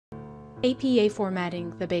APA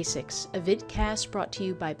Formatting the Basics, a vidcast brought to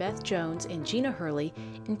you by Beth Jones and Gina Hurley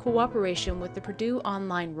in cooperation with the Purdue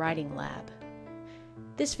Online Writing Lab.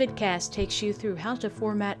 This vidcast takes you through how to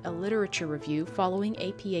format a literature review following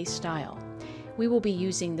APA style. We will be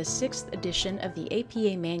using the 6th edition of the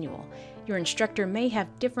APA manual. Your instructor may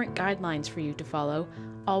have different guidelines for you to follow.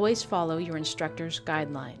 Always follow your instructor's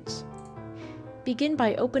guidelines. Begin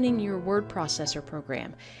by opening your word processor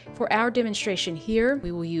program. For our demonstration here,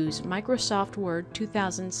 we will use Microsoft Word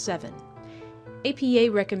 2007.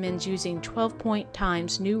 APA recommends using 12-point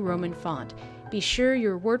Times New Roman font. Be sure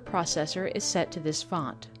your word processor is set to this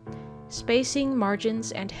font. Spacing,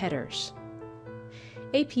 margins, and headers.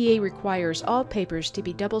 APA requires all papers to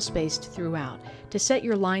be double-spaced throughout. To set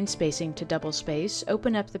your line spacing to double-space,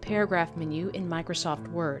 open up the Paragraph menu in Microsoft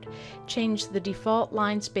Word. Change the default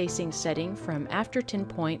line spacing setting from after 10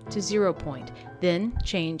 point to 0 point. Then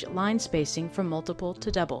change line spacing from multiple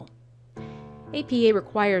to double. APA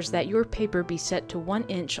requires that your paper be set to 1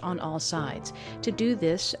 inch on all sides. To do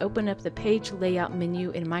this, open up the Page Layout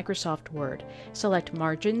menu in Microsoft Word. Select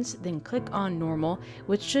Margins, then click on Normal,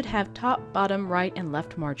 which should have top, bottom, right, and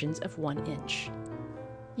left margins of 1 inch.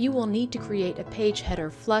 You will need to create a page header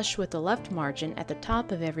flush with the left margin at the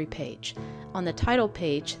top of every page. On the title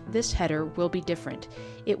page, this header will be different.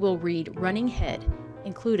 It will read Running Head.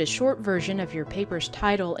 Include a short version of your paper's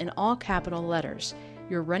title in all capital letters.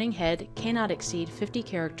 Your running head cannot exceed 50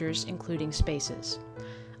 characters, including spaces.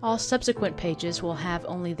 All subsequent pages will have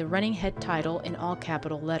only the running head title in all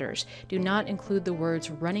capital letters. Do not include the words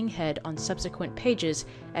running head on subsequent pages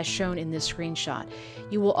as shown in this screenshot.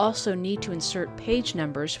 You will also need to insert page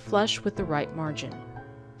numbers flush with the right margin.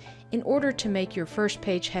 In order to make your first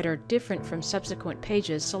page header different from subsequent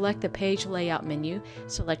pages, select the Page Layout menu,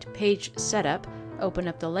 select Page Setup, open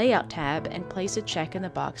up the Layout tab, and place a check in the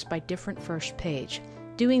box by Different First Page.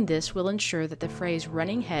 Doing this will ensure that the phrase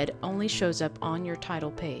running head only shows up on your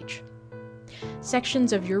title page.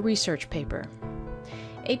 Sections of your research paper.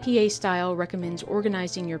 APA style recommends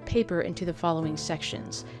organizing your paper into the following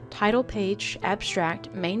sections: title page,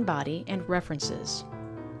 abstract, main body, and references.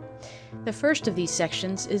 The first of these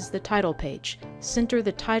sections is the title page. Center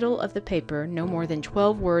the title of the paper, no more than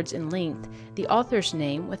 12 words in length, the author's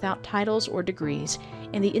name without titles or degrees,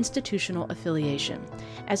 and the institutional affiliation.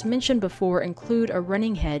 As mentioned before, include a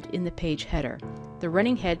running head in the page header. The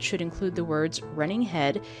running head should include the words running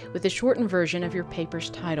head with a shortened version of your paper's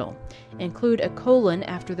title. Include a colon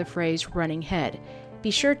after the phrase running head.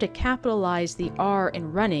 Be sure to capitalize the R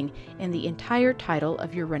in running and the entire title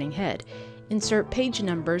of your running head. Insert page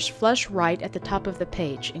numbers flush right at the top of the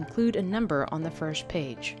page. Include a number on the first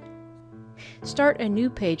page. Start a new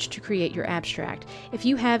page to create your abstract. If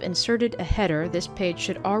you have inserted a header, this page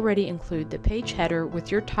should already include the page header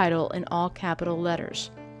with your title in all capital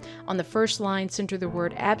letters. On the first line, center the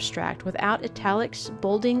word abstract without italics,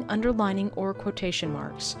 bolding, underlining, or quotation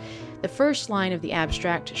marks. The first line of the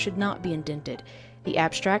abstract should not be indented. The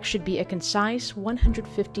abstract should be a concise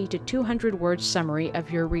 150 to 200 word summary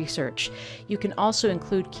of your research. You can also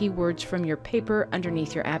include keywords from your paper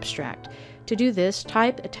underneath your abstract. To do this,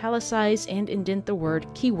 type, italicize, and indent the word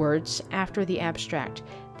keywords after the abstract.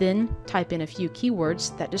 Then type in a few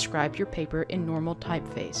keywords that describe your paper in normal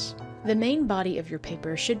typeface. The main body of your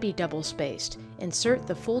paper should be double-spaced. Insert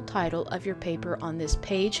the full title of your paper on this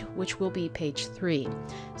page, which will be page 3.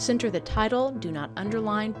 Center the title, do not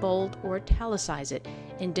underline, bold, or italicize it.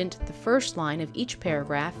 Indent the first line of each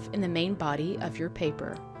paragraph in the main body of your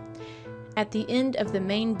paper. At the end of the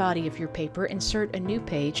main body of your paper, insert a new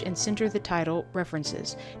page and center the title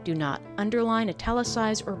References. Do not underline,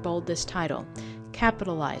 italicize, or bold this title.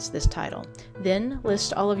 Capitalize this title. Then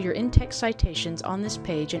list all of your in-text citations on this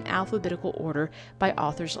page in alphabetical order by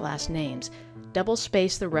author's last names. Double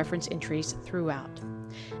space the reference entries throughout.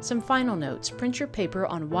 Some final notes. Print your paper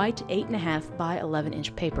on white 8.5 by 11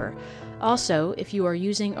 inch paper. Also, if you are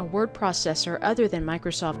using a word processor other than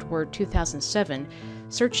Microsoft Word 2007,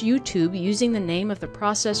 search YouTube using the name of the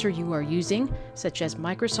processor you are using, such as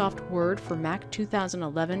Microsoft Word for Mac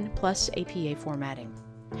 2011 plus APA formatting.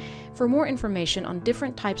 For more information on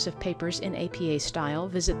different types of papers in APA style,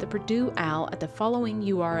 visit the Purdue OWL at the following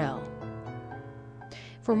URL.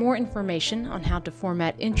 For more information on how to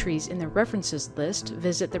format entries in the references list,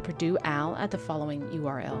 visit the Purdue OWL at the following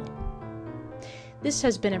URL. This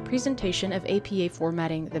has been a presentation of APA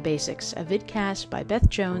Formatting the Basics, a vidcast by Beth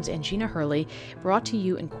Jones and Gina Hurley, brought to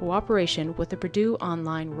you in cooperation with the Purdue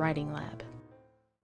Online Writing Lab.